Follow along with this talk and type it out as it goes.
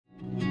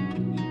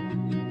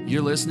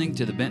You're listening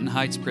to the Benton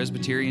Heights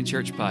Presbyterian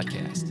Church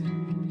podcast.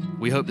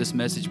 We hope this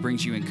message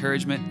brings you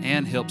encouragement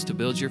and helps to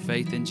build your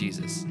faith in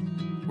Jesus.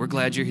 We're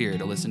glad you're here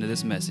to listen to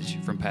this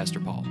message from Pastor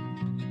Paul.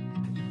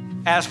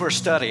 As we're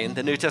studying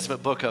the New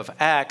Testament book of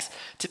Acts,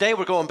 today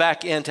we're going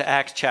back into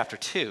Acts chapter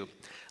 2.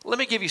 Let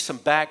me give you some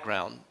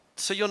background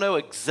so you'll know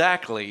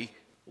exactly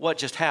what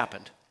just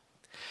happened.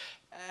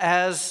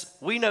 As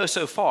we know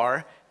so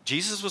far,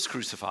 Jesus was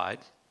crucified,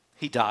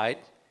 he died,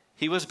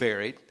 he was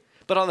buried,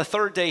 but on the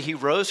third day he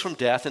rose from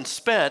death and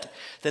spent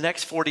the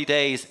next 40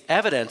 days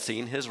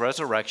evidencing his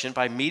resurrection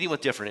by meeting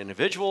with different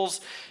individuals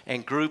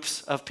and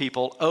groups of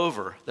people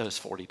over those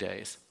 40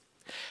 days.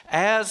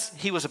 As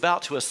he was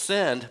about to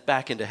ascend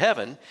back into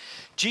heaven,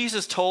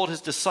 Jesus told his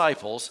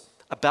disciples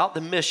about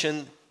the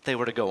mission they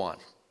were to go on.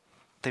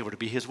 They were to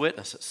be his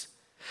witnesses,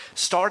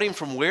 starting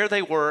from where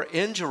they were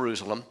in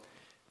Jerusalem,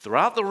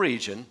 throughout the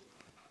region,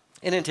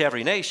 and into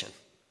every nation.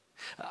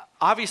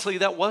 Obviously,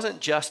 that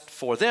wasn't just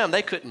for them.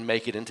 They couldn't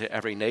make it into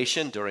every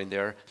nation during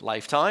their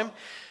lifetime.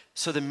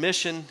 So the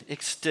mission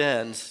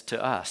extends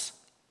to us.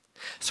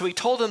 So he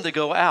told them to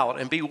go out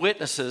and be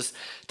witnesses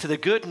to the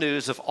good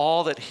news of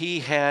all that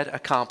he had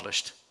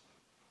accomplished.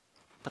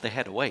 But they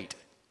had to wait.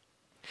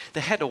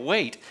 They had to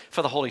wait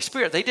for the Holy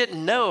Spirit. They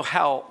didn't know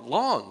how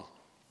long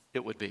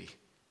it would be.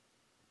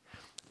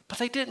 But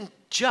they didn't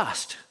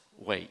just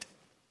wait.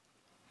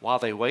 While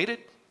they waited,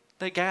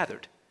 they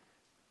gathered.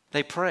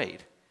 They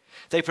prayed.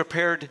 They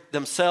prepared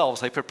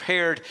themselves. They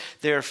prepared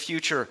their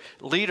future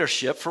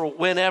leadership for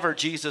whenever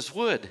Jesus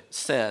would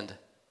send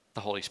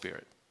the Holy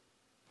Spirit.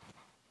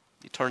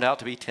 It turned out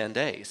to be 10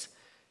 days.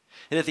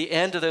 And at the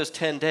end of those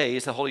 10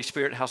 days, the Holy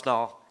Spirit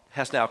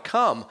has now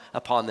come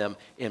upon them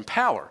in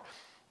power.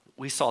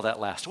 We saw that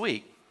last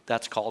week.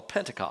 That's called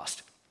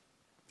Pentecost.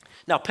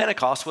 Now,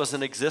 Pentecost was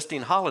an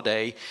existing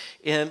holiday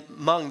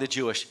among the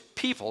Jewish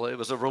people. It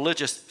was a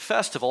religious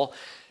festival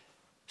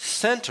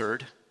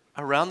centered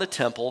around the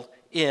temple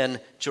in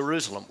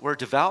Jerusalem, where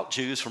devout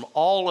Jews from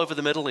all over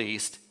the Middle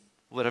East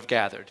would have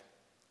gathered.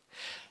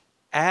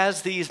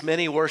 As these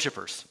many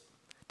worshipers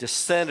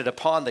descended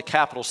upon the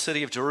capital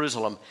city of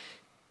Jerusalem,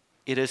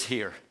 it is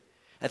here,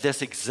 at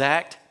this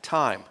exact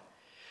time,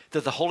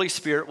 that the Holy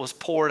Spirit was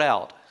poured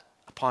out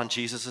upon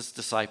Jesus'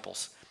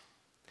 disciples.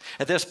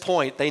 At this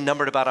point, they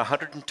numbered about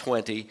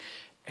 120,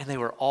 and they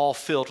were all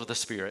filled with the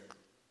Spirit.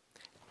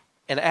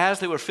 And as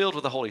they were filled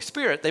with the Holy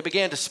Spirit, they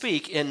began to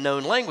speak in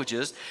known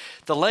languages,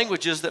 the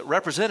languages that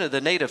represented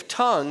the native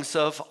tongues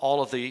of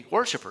all of the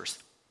worshipers.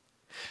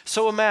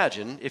 So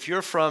imagine if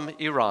you're from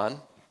Iran,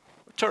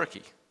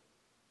 Turkey,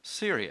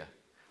 Syria,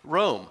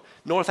 Rome,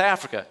 North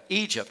Africa,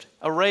 Egypt,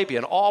 Arabia,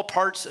 and all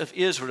parts of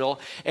Israel,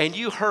 and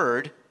you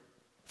heard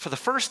for the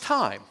first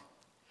time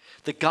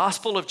the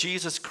gospel of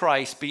Jesus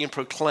Christ being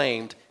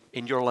proclaimed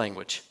in your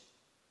language.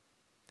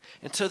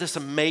 And so this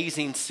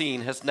amazing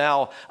scene has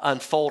now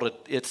unfolded.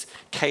 It's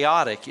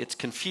chaotic, it's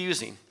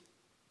confusing.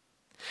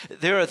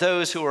 There are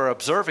those who are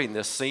observing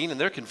this scene, and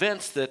they're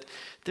convinced that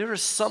there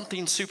is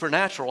something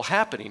supernatural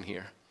happening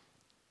here.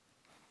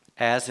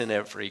 As in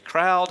every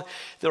crowd,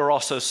 there are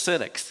also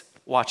cynics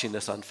watching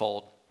this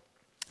unfold.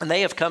 And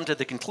they have come to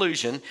the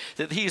conclusion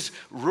that these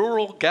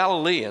rural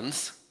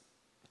Galileans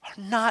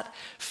are not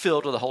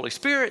filled with the Holy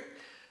Spirit,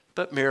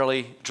 but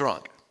merely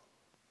drunk.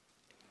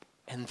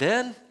 And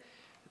then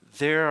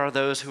there are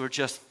those who are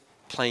just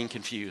plain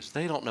confused.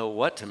 They don't know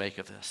what to make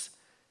of this.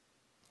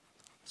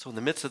 So in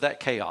the midst of that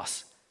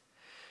chaos,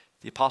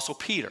 the Apostle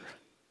Peter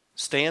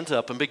stands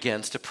up and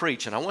begins to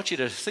preach. And I want you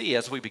to see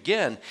as we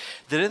begin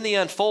that in the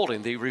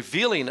unfolding, the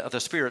revealing of the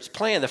Spirit's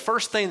plan, the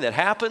first thing that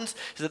happens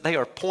is that they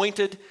are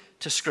pointed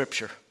to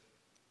Scripture.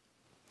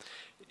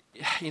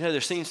 You know,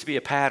 there seems to be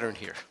a pattern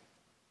here.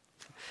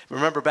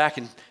 Remember back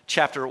in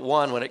chapter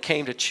 1 when it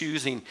came to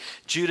choosing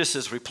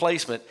Judas's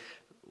replacement,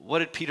 what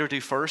did Peter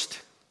do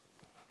first?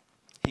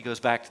 He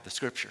goes back to the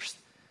Scriptures.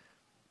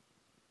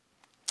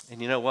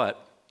 And you know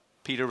what?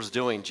 Peter was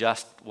doing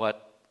just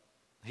what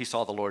he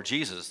saw the Lord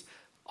Jesus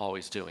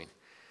always doing,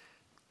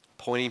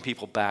 pointing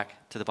people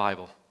back to the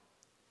Bible.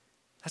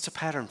 That's a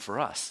pattern for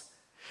us.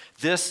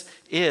 This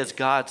is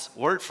God's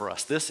word for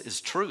us. This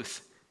is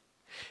truth.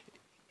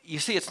 You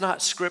see, it's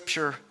not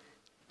Scripture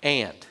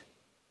and,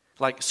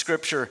 like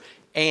Scripture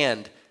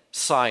and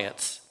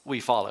science we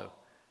follow.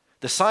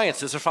 The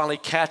sciences are finally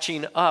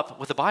catching up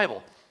with the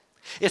Bible.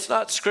 It's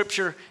not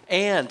Scripture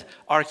and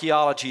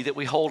archaeology that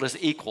we hold as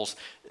equals.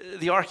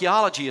 The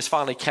archaeology is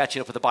finally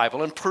catching up with the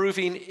Bible and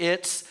proving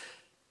it's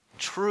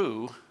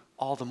true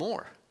all the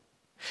more.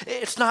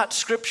 It's not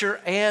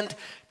Scripture and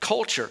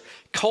culture.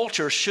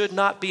 Culture should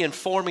not be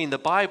informing the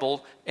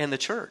Bible and the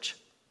church.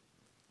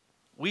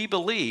 We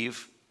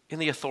believe in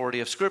the authority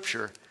of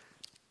Scripture,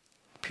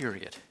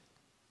 period.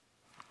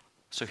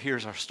 So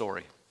here's our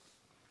story.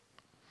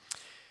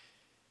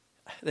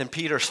 Then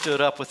Peter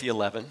stood up with the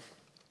 11,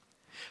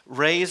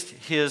 raised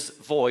his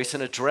voice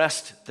and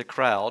addressed the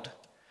crowd.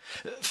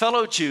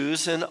 Fellow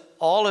Jews and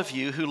all of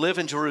you who live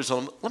in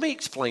Jerusalem, let me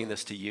explain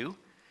this to you.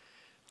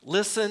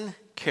 Listen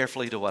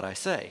carefully to what I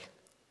say.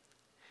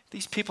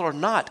 These people are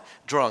not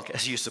drunk,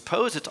 as you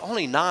suppose. It's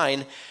only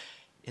 9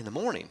 in the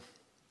morning.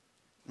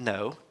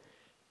 No,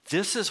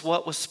 this is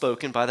what was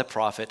spoken by the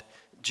prophet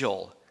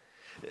Joel.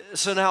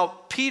 So now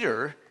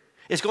Peter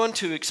is going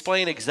to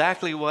explain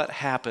exactly what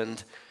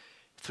happened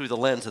through the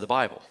lens of the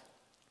Bible.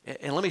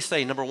 And let me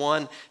say, number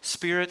one,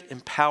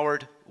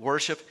 Spirit-empowered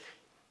worship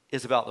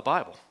is about the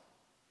Bible.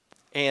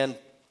 And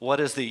what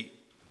is the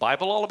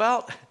Bible all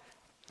about?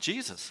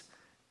 Jesus.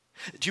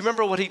 Do you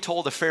remember what he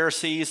told the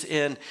Pharisees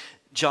in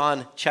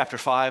John chapter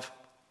 5?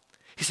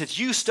 He said,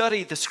 you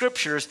study the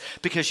scriptures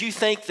because you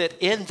think that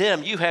in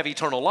them you have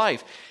eternal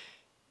life.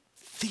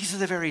 These are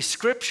the very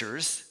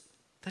scriptures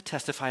that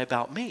testify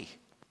about me.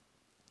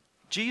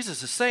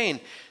 Jesus is saying,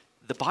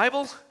 the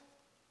Bible,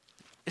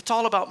 it's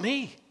all about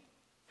me.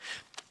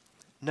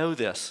 Know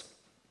this,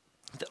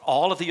 that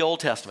all of the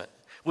Old Testament,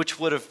 which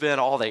would have been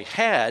all they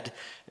had,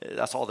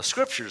 that's all the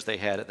scriptures they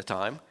had at the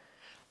time,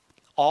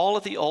 all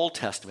of the Old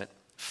Testament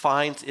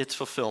finds its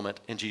fulfillment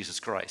in Jesus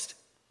Christ.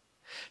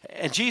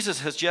 And Jesus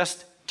has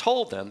just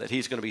told them that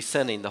he's going to be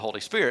sending the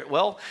Holy Spirit.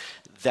 Well,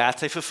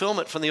 that's a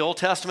fulfillment from the Old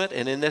Testament,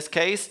 and in this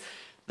case,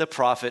 the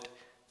prophet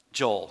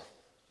Joel.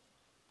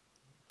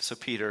 So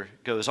Peter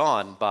goes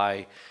on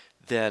by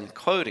then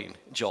quoting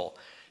Joel.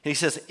 And he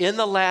says, in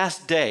the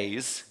last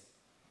days,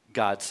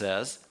 God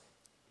says.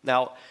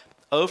 Now,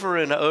 over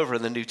and over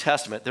in the New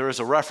Testament, there is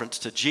a reference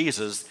to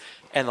Jesus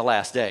and the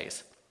last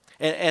days.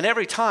 And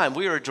every time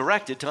we are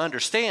directed to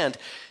understand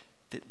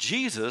that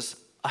Jesus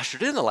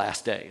ushered in the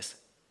last days.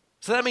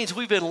 So that means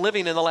we've been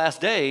living in the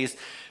last days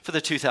for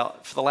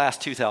the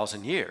last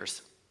 2,000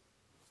 years.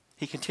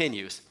 He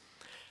continues,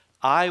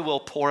 I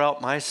will pour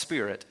out my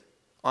Spirit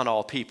on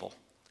all people.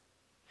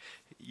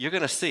 You're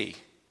going to see,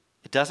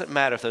 it doesn't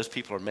matter if those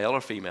people are male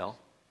or female.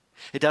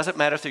 It doesn't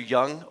matter if they're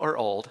young or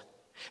old.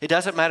 It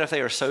doesn't matter if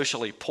they are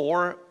socially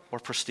poor or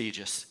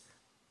prestigious.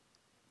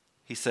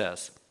 He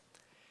says,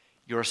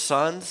 your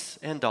sons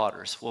and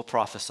daughters will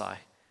prophesy.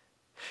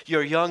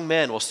 Your young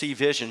men will see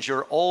visions.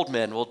 Your old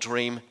men will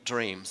dream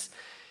dreams.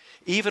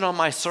 Even on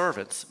my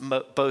servants,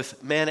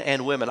 both men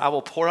and women, I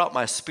will pour out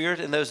my Spirit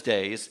in those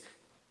days,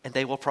 and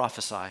they will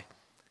prophesy.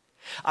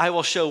 I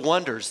will show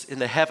wonders in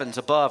the heavens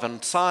above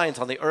and signs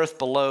on the earth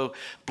below,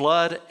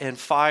 blood and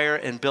fire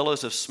and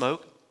billows of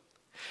smoke.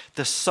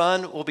 The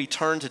sun will be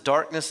turned to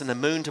darkness and the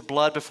moon to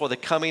blood before the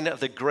coming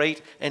of the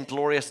great and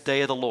glorious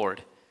day of the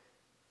Lord.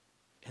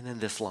 And then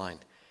this line,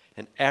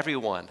 and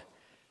everyone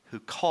who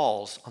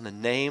calls on the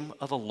name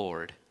of the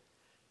Lord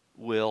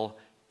will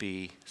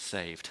be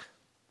saved.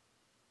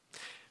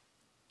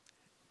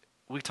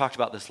 We talked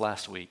about this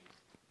last week.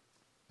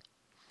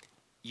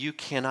 You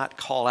cannot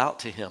call out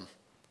to him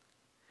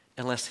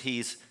unless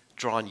he's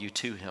drawn you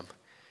to him.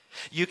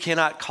 You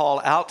cannot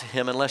call out to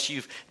him unless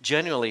you've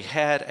genuinely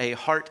had a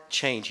heart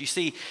change. You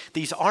see,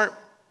 these aren't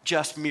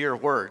just mere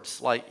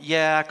words like,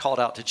 yeah, I called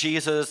out to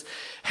Jesus.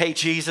 Hey,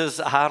 Jesus,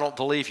 I don't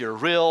believe you're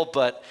real,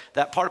 but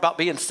that part about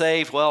being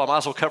saved, well, I might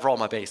as well cover all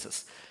my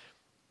bases.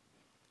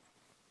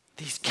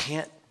 These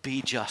can't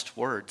be just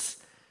words.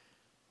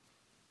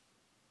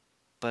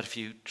 But if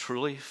you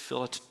truly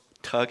feel a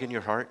tug in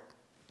your heart,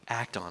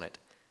 act on it.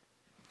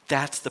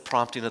 That's the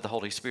prompting of the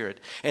Holy Spirit.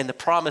 And the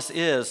promise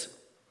is,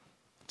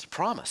 it's a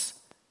promise.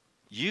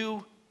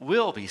 You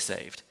will be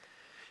saved.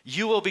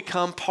 You will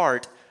become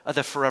part of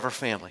the forever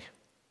family.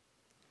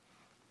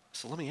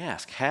 So let me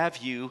ask, have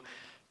you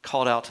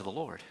called out to the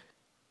Lord?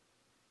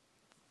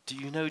 Do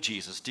you know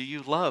Jesus? Do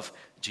you love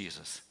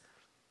Jesus?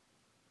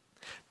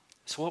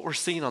 So what we're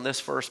seeing on this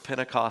first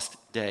Pentecost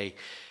day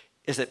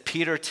is that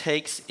Peter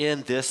takes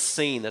in this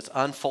scene that's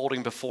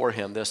unfolding before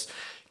him, this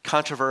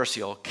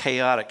controversial,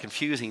 chaotic,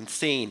 confusing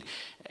scene,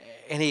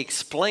 and he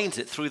explains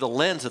it through the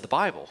lens of the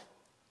Bible.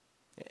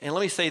 And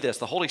let me say this,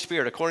 the Holy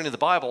Spirit, according to the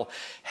Bible,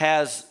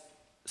 has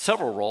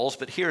several roles,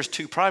 but here's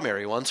two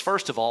primary ones.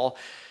 First of all,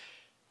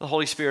 the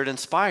Holy Spirit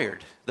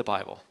inspired the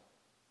Bible.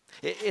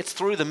 It's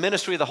through the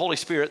ministry of the Holy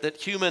Spirit that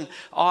human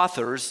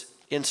authors,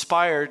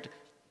 inspired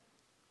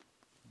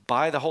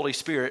by the Holy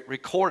Spirit,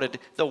 recorded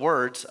the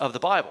words of the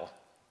Bible.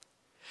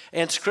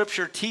 And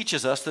Scripture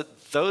teaches us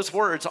that those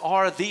words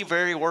are the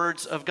very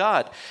words of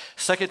God.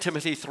 2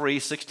 Timothy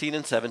 3:16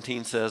 and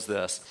 17 says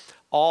this,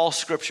 all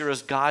Scripture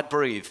is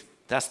God-breathed.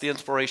 That's the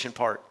inspiration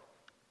part.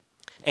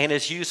 And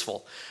is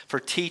useful for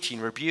teaching,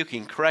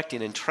 rebuking,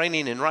 correcting, and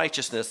training in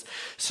righteousness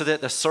so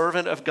that the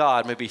servant of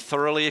God may be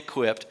thoroughly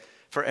equipped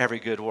for every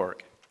good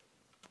work.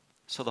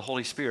 So the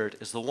Holy Spirit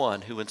is the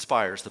one who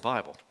inspires the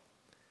Bible.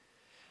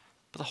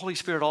 But the Holy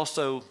Spirit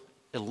also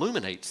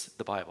illuminates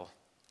the Bible.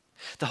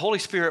 The Holy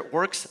Spirit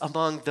works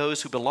among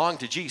those who belong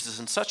to Jesus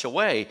in such a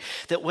way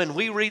that when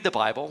we read the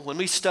Bible, when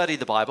we study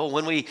the Bible,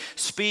 when we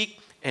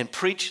speak and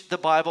preach the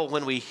Bible,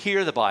 when we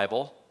hear the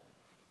Bible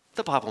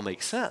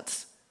makes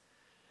sense.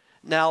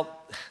 Now,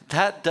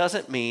 that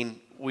doesn't mean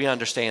we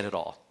understand it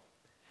all.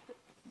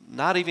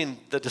 Not even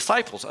the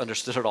disciples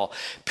understood it all.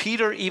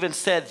 Peter even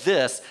said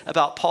this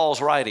about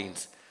Paul's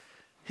writings.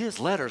 His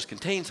letters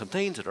contain some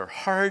things that are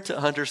hard to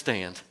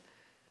understand.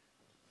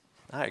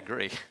 I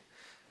agree.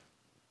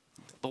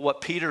 But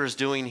what Peter is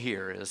doing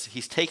here is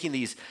he's taking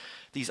these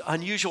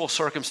unusual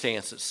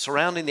circumstances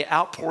surrounding the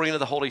outpouring of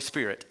the Holy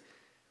Spirit,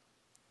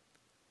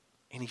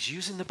 and he's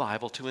using the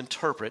Bible to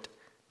interpret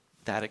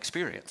that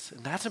experience.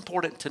 And that's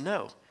important to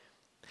know.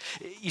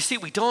 You see,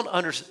 we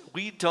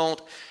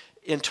don't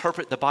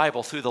interpret the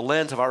Bible through the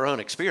lens of our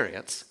own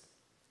experience.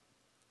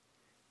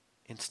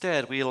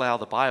 Instead, we allow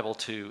the Bible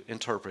to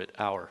interpret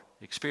our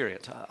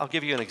experience. I'll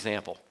give you an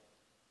example.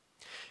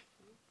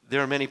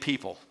 There are many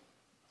people,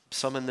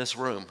 some in this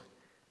room,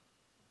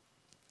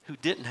 who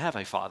didn't have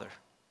a father.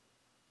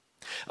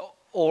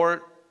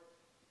 Or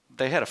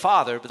they had a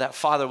father, but that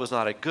father was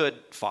not a good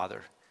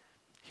father.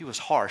 He was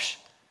harsh,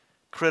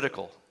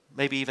 critical,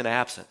 maybe even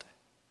absent.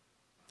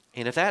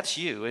 And if that's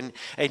you,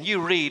 and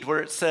you read where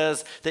it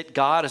says that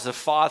God is a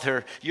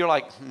father, you're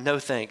like, no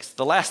thanks.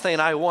 The last thing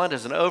I want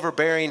is an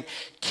overbearing,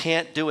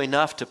 can't do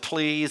enough to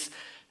please,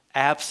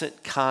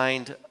 absent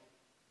kind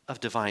of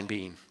divine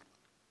being.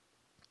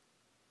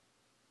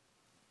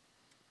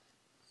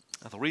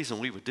 Now, the reason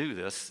we would do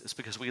this is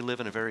because we live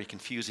in a very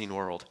confusing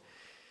world.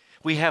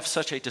 We have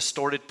such a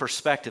distorted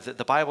perspective that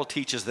the Bible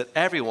teaches that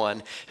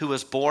everyone who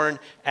was born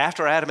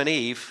after Adam and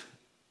Eve,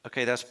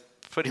 okay, that's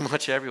pretty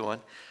much everyone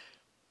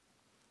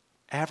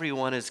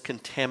is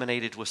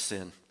contaminated with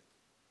sin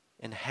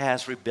and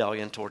has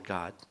rebellion toward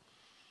God.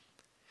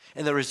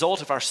 And the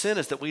result of our sin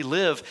is that we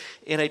live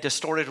in a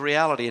distorted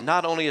reality. And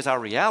not only is our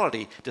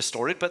reality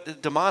distorted, but the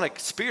demonic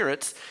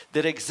spirits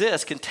that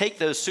exist can take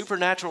those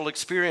supernatural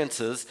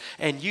experiences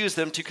and use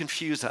them to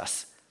confuse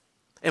us.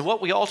 And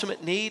what we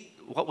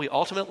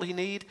ultimately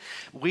need,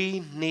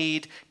 we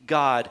need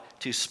God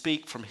to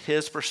speak from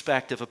his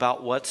perspective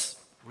about what's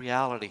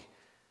reality,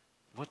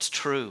 what's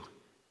true,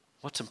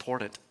 what's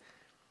important.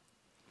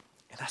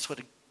 And that's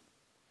what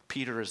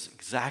Peter is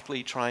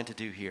exactly trying to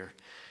do here.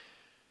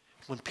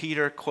 When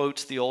Peter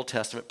quotes the Old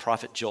Testament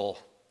prophet Joel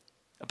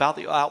about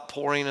the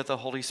outpouring of the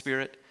Holy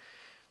Spirit,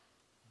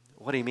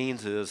 what he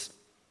means is,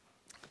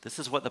 this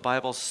is what the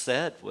Bible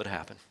said would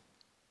happen.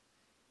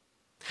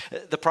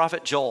 The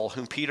prophet Joel,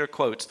 whom Peter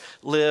quotes,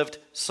 lived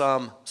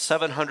some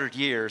 700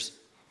 years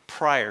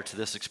prior to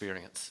this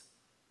experience.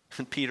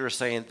 And Peter is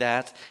saying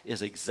that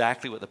is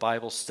exactly what the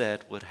Bible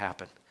said would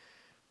happen.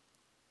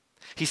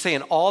 He's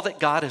saying all that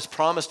God has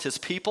promised his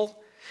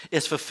people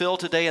is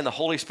fulfilled today in the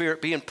Holy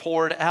Spirit being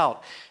poured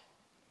out.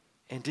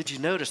 And did you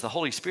notice the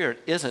Holy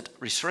Spirit isn't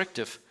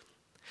restrictive?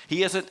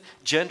 He isn't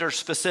gender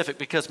specific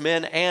because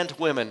men and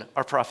women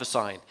are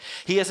prophesying.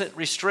 He isn't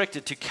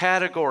restricted to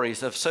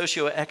categories of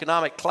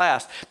socioeconomic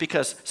class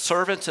because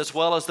servants as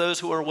well as those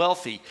who are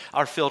wealthy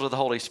are filled with the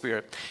Holy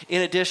Spirit.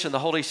 In addition, the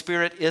Holy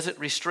Spirit isn't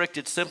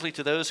restricted simply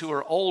to those who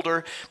are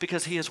older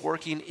because he is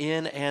working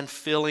in and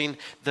filling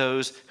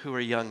those who are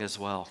young as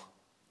well.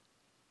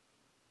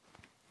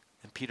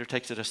 And Peter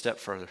takes it a step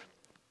further.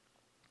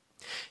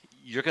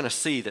 You're going to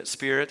see that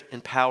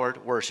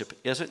Spirit-empowered worship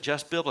isn't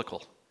just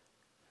biblical.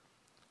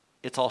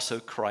 It's also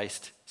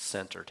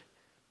Christ-centered.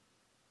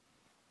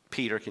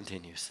 Peter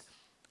continues,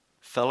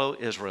 fellow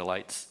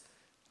Israelites,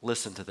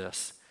 listen to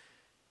this.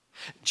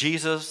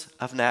 Jesus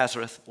of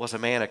Nazareth was a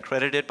man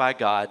accredited by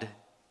God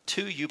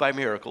to you by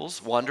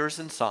miracles, wonders,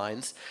 and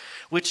signs,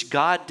 which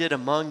God did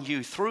among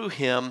you through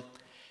him,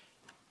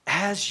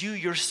 as you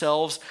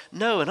yourselves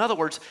know. In other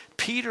words,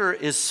 Peter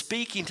is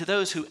speaking to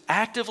those who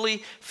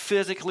actively,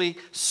 physically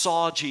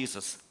saw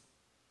Jesus.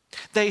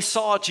 They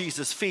saw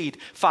Jesus feed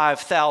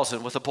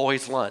 5,000 with a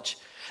boy's lunch.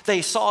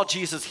 They saw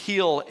Jesus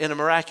heal in a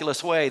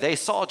miraculous way. They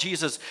saw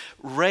Jesus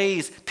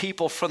raise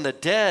people from the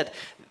dead,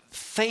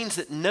 things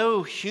that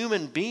no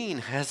human being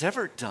has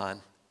ever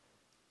done.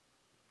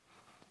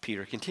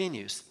 Peter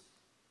continues.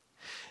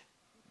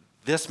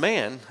 This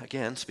man,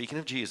 again, speaking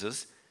of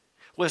Jesus,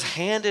 was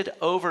handed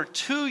over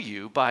to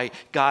you by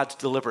God's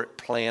deliberate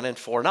plan and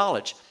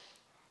foreknowledge.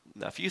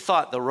 Now, if you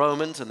thought the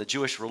Romans and the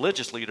Jewish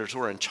religious leaders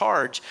were in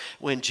charge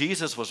when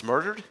Jesus was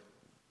murdered,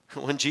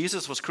 when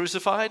Jesus was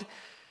crucified,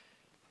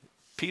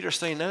 Peter's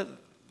saying, no,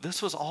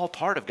 this was all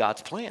part of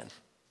God's plan.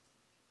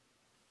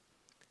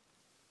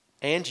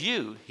 And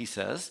you, he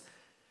says,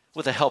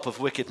 with the help of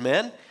wicked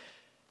men,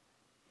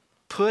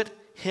 put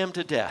him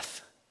to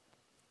death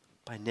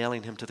by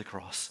nailing him to the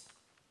cross.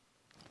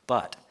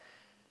 But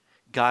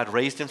God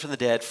raised him from the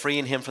dead,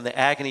 freeing him from the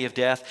agony of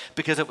death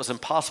because it was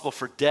impossible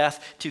for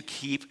death to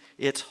keep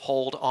its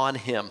hold on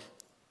him.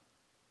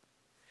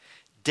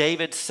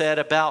 David said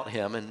about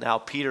him, and now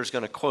Peter's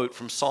going to quote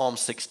from Psalm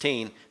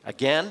 16.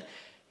 Again,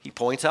 he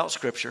points out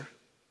scripture.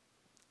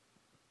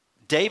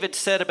 David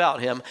said about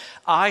him,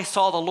 I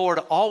saw the Lord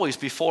always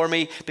before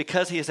me.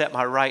 Because he is at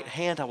my right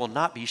hand, I will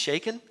not be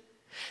shaken.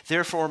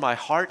 Therefore my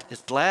heart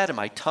is glad and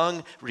my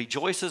tongue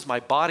rejoices. My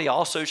body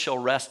also shall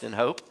rest in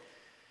hope.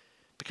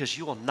 Because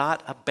you will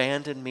not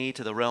abandon me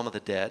to the realm of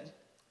the dead.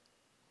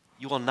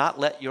 You will not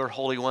let your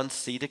Holy One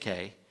see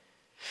decay.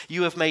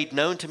 You have made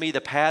known to me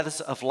the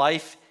paths of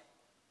life.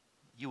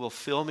 You will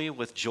fill me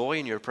with joy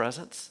in your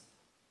presence.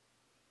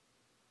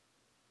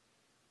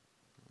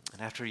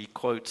 And after he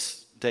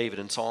quotes David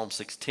in Psalm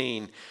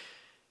 16,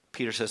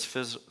 Peter says,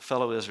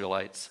 fellow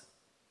Israelites,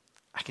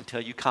 I can tell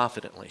you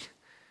confidently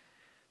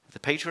The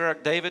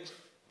patriarch David,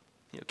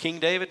 King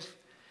David,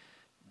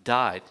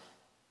 died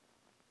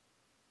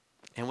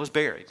and was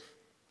buried.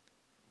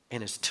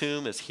 And his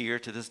tomb is here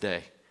to this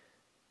day.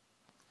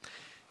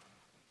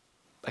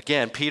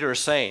 Again, Peter is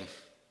saying,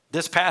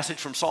 this passage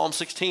from Psalm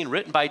 16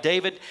 written by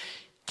David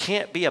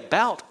can't be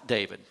about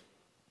David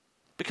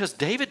because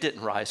David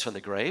didn't rise from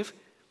the grave.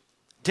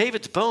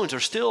 David's bones are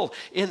still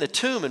in the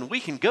tomb and we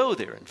can go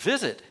there and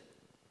visit.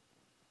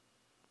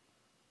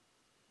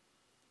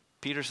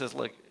 Peter says,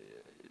 look,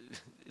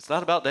 it's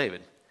not about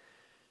David,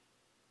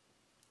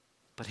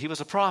 but he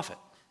was a prophet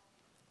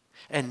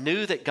and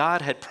knew that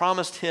God had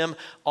promised him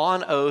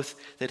on oath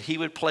that he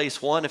would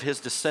place one of his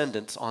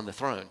descendants on the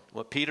throne.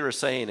 What Peter is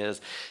saying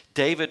is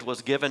David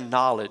was given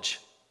knowledge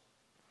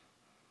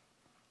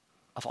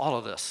of all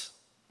of this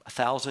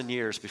 1,000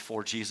 years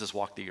before Jesus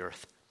walked the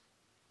earth.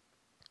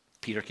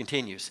 Peter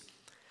continues,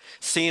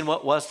 seeing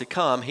what was to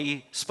come,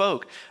 he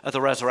spoke of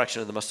the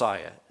resurrection of the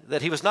Messiah,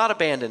 that he was not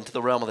abandoned to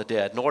the realm of the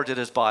dead, nor did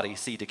his body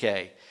see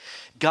decay.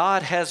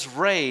 God has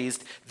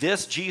raised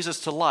this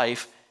Jesus to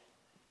life,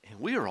 and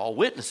we are all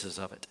witnesses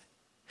of it.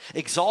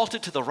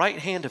 Exalted to the right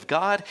hand of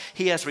God,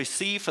 he has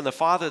received from the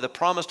Father the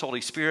promised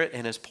Holy Spirit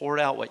and has poured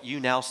out what you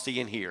now see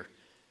and hear.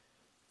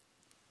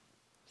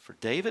 For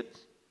David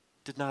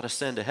did not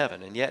ascend to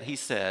heaven, and yet he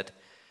said,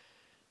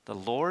 the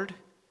Lord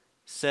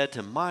said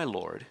to my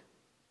Lord.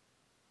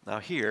 Now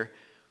here,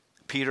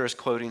 Peter is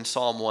quoting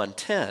Psalm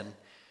 110,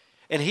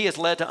 and he is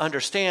led to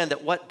understand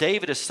that what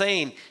David is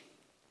saying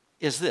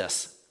is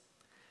this.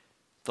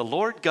 The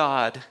Lord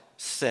God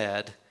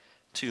said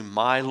to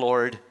my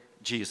Lord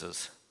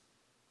Jesus,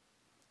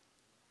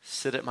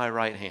 sit at my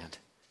right hand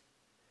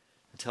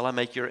until I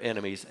make your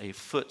enemies a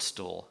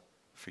footstool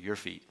for your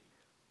feet.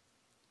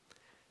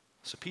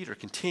 So Peter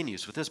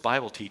continues with this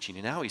Bible teaching,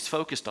 and now he's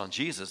focused on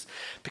Jesus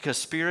because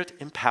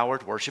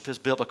Spirit-empowered worship is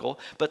biblical,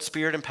 but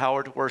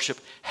Spirit-empowered worship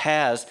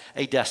has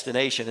a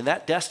destination, and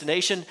that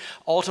destination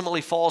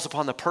ultimately falls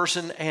upon the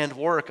person and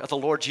work of the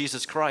Lord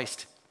Jesus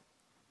Christ.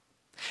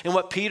 And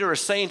what Peter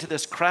is saying to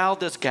this crowd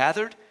that's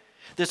gathered,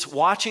 that's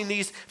watching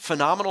these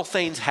phenomenal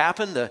things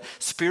happen, the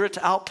Spirit's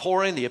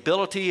outpouring, the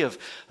ability of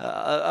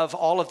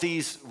all of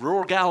these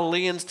rural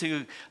Galileans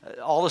to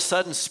all of a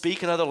sudden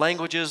speak in other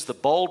languages, the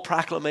bold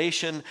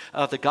proclamation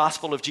of the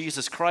gospel of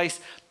Jesus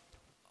Christ,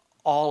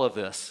 all of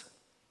this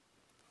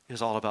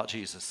is all about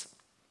Jesus.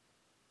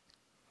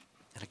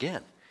 And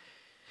again,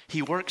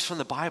 he works from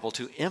the Bible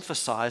to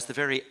emphasize the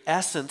very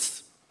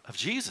essence of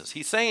Jesus.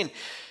 He's saying,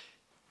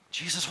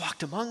 Jesus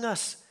walked among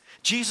us.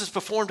 Jesus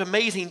performed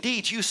amazing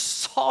deeds. You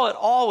saw it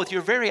all with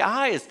your very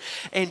eyes.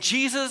 And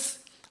Jesus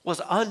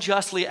was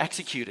unjustly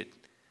executed.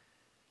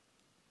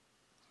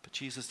 But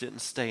Jesus didn't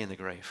stay in the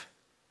grave.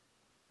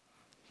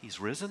 He's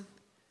risen,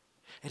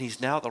 and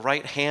he's now at the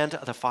right hand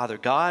of the Father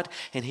God,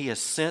 and he has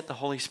sent the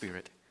Holy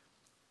Spirit.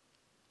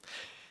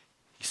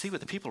 You see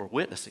what the people are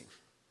witnessing?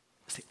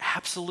 It's the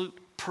absolute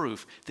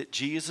proof that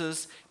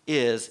Jesus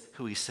is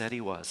who he said he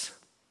was.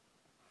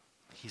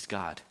 He's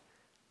God.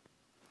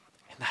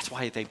 That's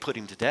why they put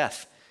him to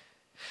death.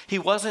 He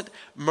wasn't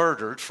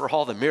murdered for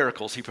all the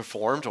miracles he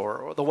performed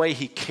or the way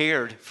he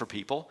cared for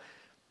people.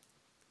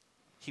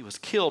 He was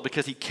killed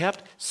because he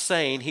kept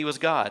saying he was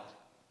God.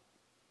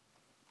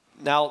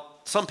 Now,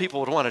 some people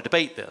would want to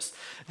debate this.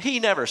 He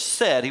never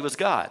said he was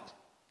God.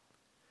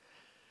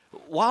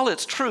 While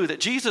it's true that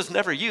Jesus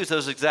never used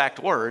those exact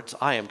words,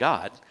 I am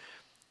God,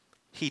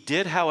 he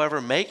did, however,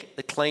 make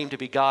the claim to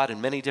be God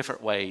in many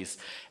different ways,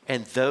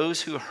 and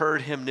those who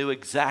heard him knew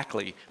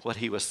exactly what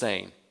he was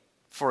saying.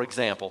 For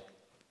example,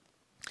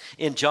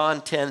 in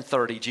John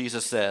 10:30,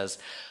 Jesus says,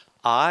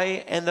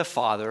 I and the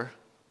Father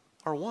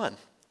are one.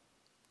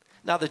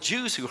 Now, the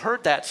Jews who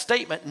heard that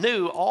statement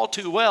knew all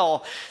too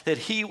well that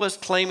he was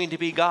claiming to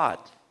be God.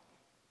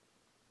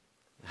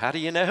 How do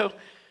you know?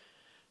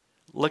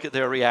 Look at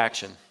their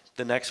reaction.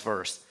 The next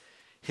verse.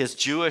 His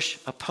Jewish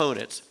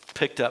opponents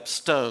picked up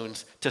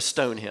stones to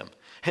stone him.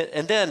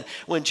 And then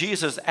when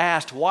Jesus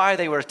asked why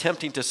they were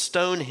attempting to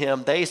stone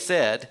him, they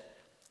said,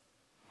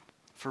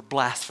 for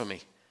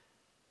blasphemy,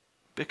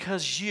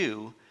 because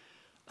you,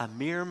 a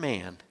mere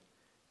man,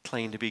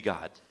 claim to be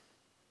God.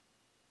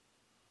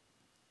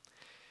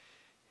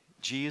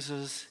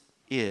 Jesus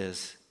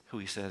is who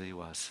he said he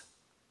was.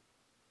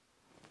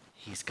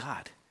 He's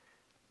God.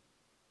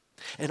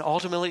 And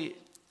ultimately,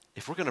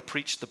 if we're going to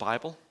preach the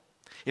Bible,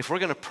 if we're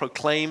going to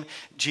proclaim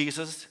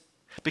Jesus,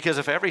 because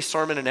if every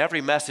sermon and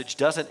every message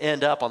doesn't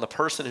end up on the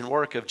person and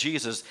work of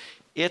Jesus,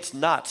 it's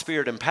not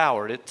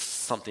Spirit-empowered, it's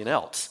something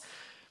else.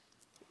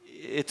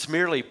 It's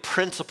merely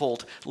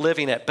principled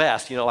living at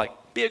best,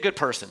 like be a good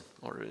person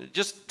or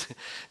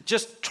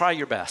just try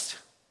your best.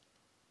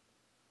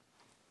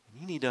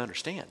 You need to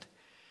understand,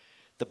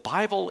 the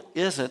Bible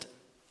isn't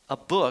a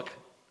book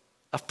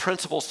of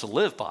principles to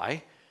live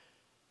by.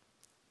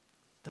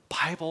 The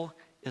Bible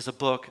is a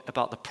book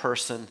about the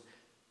person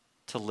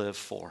to live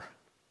for.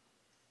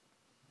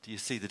 Do you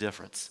see the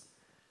difference?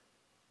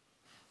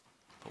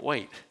 But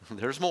wait,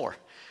 there's more.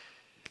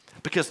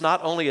 Because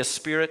not only is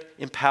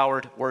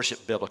Spirit-empowered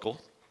worship biblical,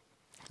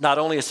 Not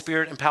only is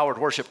Spirit-empowered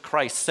worship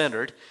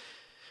Christ-centered,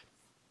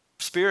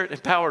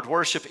 Spirit-empowered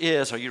worship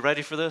is, are you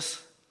ready for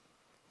this?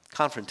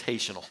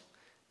 Confrontational.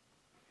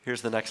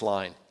 Here's the next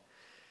line.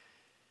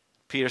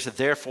 Peter said,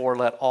 therefore,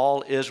 let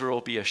all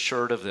Israel be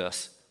assured of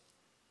this.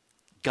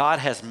 God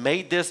has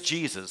made this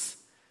Jesus,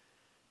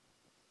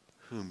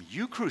 whom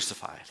you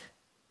crucified,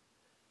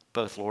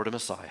 both Lord and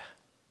Messiah.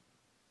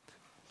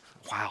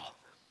 Wow.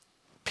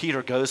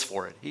 Peter goes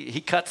for it.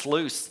 He cuts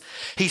loose.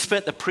 He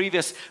spent the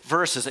previous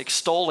verses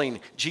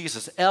extolling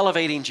Jesus,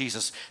 elevating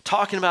Jesus,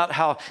 talking about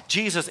how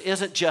Jesus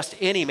isn't just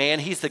any man,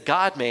 he's the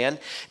God-man.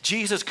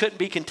 Jesus couldn't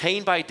be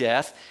contained by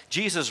death.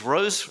 Jesus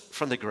rose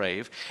from the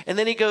grave. And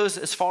then he goes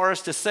as far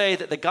as to say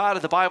that the God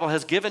of the Bible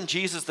has given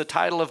Jesus the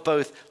title of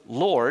both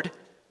Lord,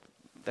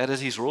 that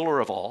is, he's ruler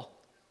of all,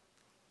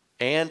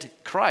 and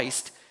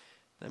Christ.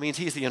 That means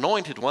he's the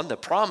anointed one, the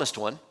promised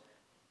one.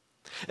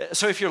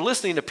 So if you're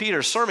listening to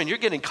Peter's sermon, you're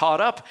getting caught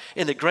up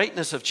in the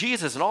greatness of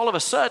Jesus, and all of a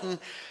sudden,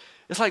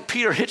 it's like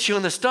Peter hits you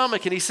in the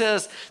stomach and he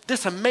says,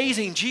 this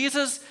amazing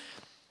Jesus,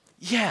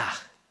 yeah,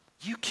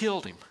 you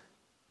killed him.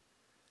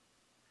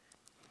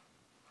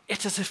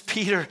 It's as if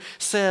Peter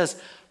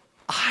says,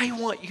 I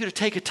want you to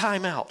take a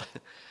time out.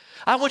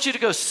 I want you to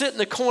go sit in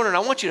the corner and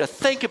I want you to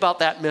think about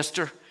that,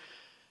 mister.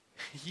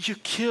 You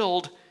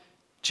killed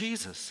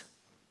Jesus.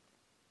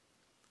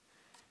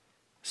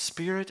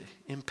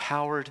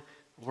 Spirit-empowered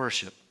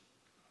worship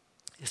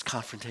is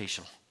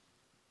confrontational.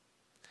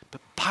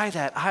 But by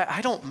that,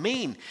 I don't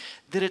mean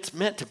that it's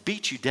meant to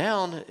beat you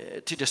down,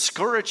 to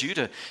discourage you,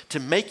 to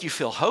make you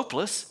feel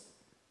hopeless.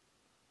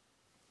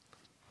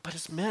 But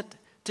it's meant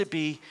to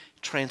be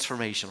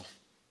transformational,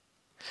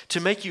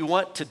 to make you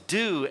want to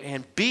do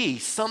and be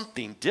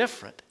something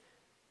different.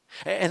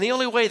 And the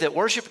only way that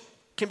worship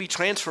can be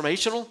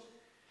transformational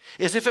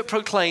is if it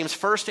proclaims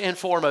first and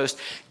foremost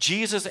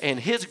Jesus and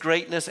his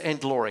greatness and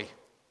glory.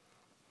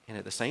 And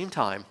at the same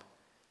time,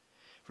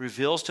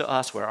 reveals to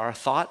us where our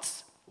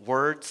thoughts,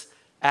 words,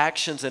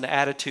 actions, and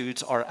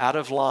attitudes are out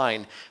of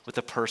line with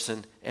the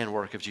person and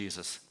work of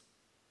Jesus.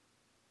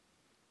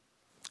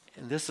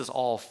 And this is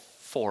all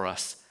for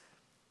us.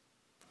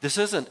 This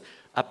isn't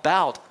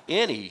about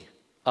any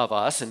of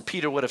us, and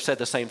Peter would have said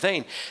the same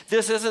thing.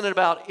 This isn't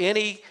about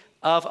any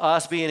of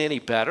us being any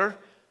better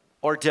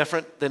or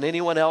different than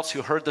anyone else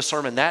who heard the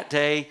sermon that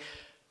day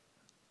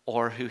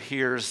or who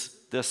hears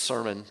this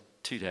sermon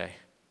today.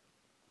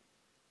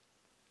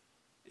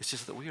 It's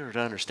just that we are to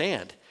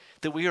understand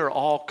that we are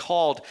all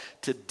called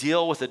to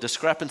deal with the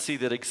discrepancy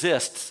that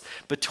exists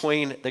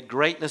between the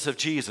greatness of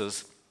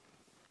Jesus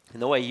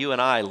and the way you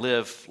and I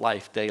live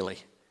life daily.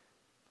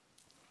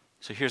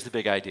 So here's the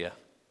big idea.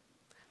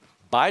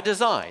 By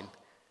design,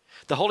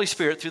 the Holy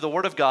Spirit, through the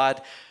Word of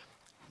God,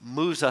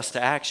 moves us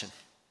to action.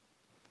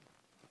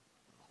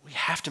 We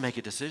have to make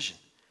a decision.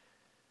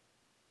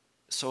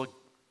 So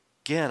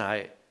again,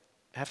 I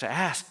have to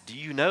ask, do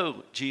you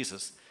know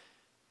Jesus?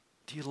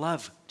 Do you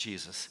love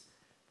Jesus?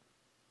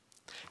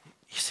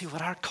 You see,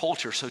 what our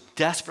culture so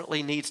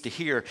desperately needs to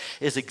hear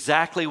is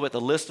exactly what the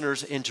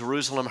listeners in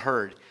Jerusalem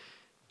heard.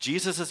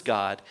 Jesus is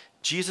God.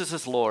 Jesus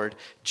is Lord.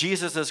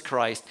 Jesus is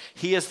Christ.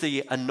 He is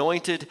the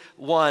anointed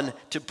one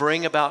to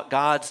bring about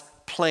God's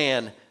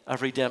plan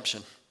of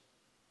redemption.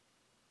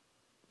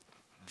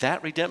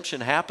 That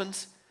redemption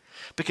happens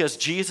because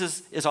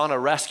Jesus is on a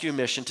rescue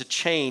mission to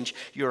change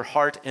your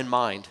heart and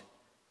mind,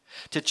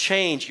 to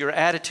change your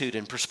attitude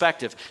and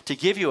perspective, to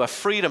give you a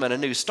freedom and a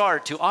new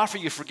start, to offer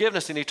you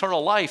forgiveness and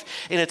eternal life.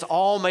 And it's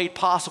all made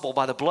possible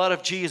by the blood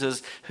of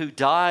Jesus who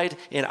died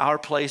in our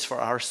place for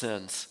our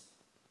sins.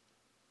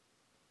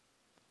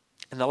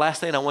 And the last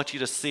thing I want you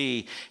to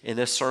see in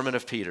this sermon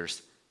of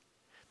Peter's,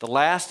 the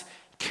last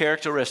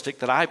characteristic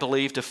that I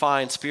believe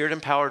defines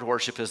Spirit-empowered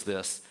worship is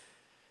this.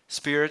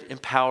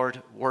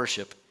 Spirit-empowered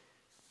worship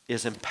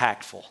is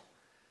impactful.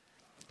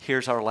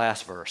 Here's our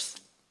last verse.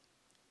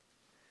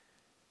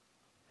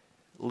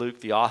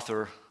 Luke, the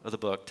author of the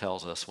book,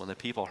 tells us when the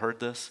people heard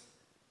this,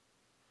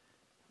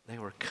 they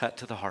were cut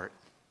to the heart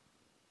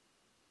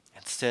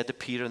and said to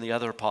Peter and the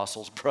other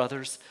apostles,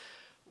 brothers,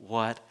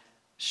 what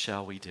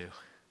shall we do?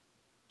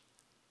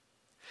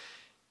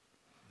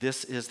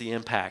 This is the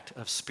impact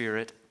of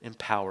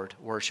Spirit-empowered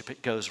worship.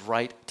 It goes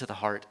right to the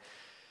heart.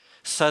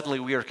 Suddenly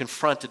we are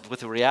confronted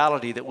with the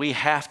reality that we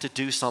have to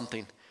do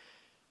something.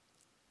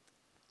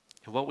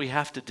 And what we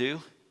have to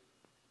do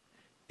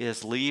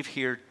is leave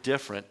here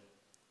different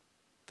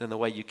than the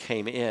way you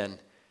came in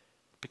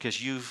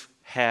because you've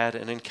had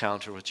an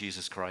encounter with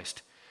Jesus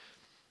Christ.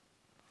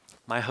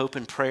 My hope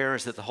and prayer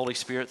is that the Holy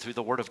Spirit, through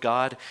the Word of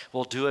God,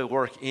 will do a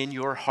work in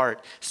your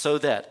heart so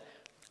that,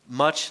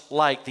 much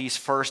like these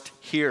first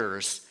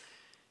hearers,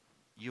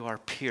 you are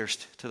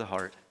pierced to the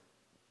heart.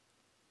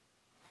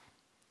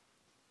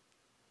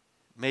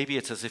 Maybe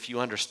it's as if you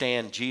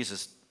understand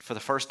Jesus for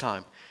the first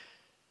time.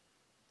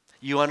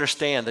 You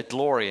understand the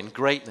glory and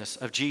greatness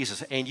of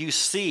Jesus, and you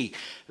see,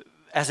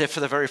 as if for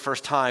the very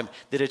first time,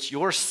 that it's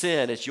your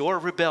sin, it's your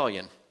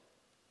rebellion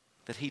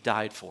that he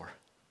died for.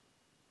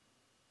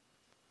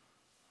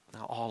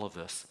 Now, all of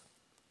this,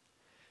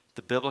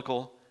 the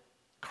biblical,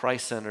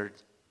 Christ-centered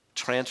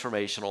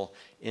transformational,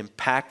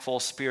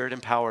 impactful,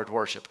 Spirit-empowered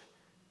worship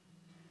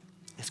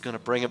is going to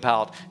bring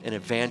about an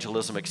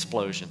evangelism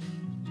explosion.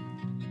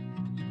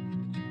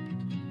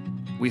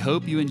 We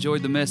hope you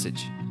enjoyed the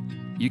message.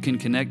 You can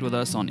connect with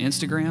us on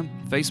Instagram,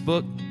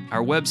 Facebook,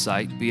 our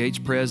website,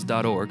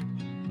 bhpres.org,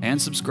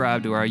 and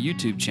subscribe to our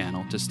YouTube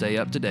channel to stay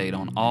up to date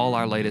on all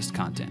our latest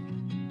content.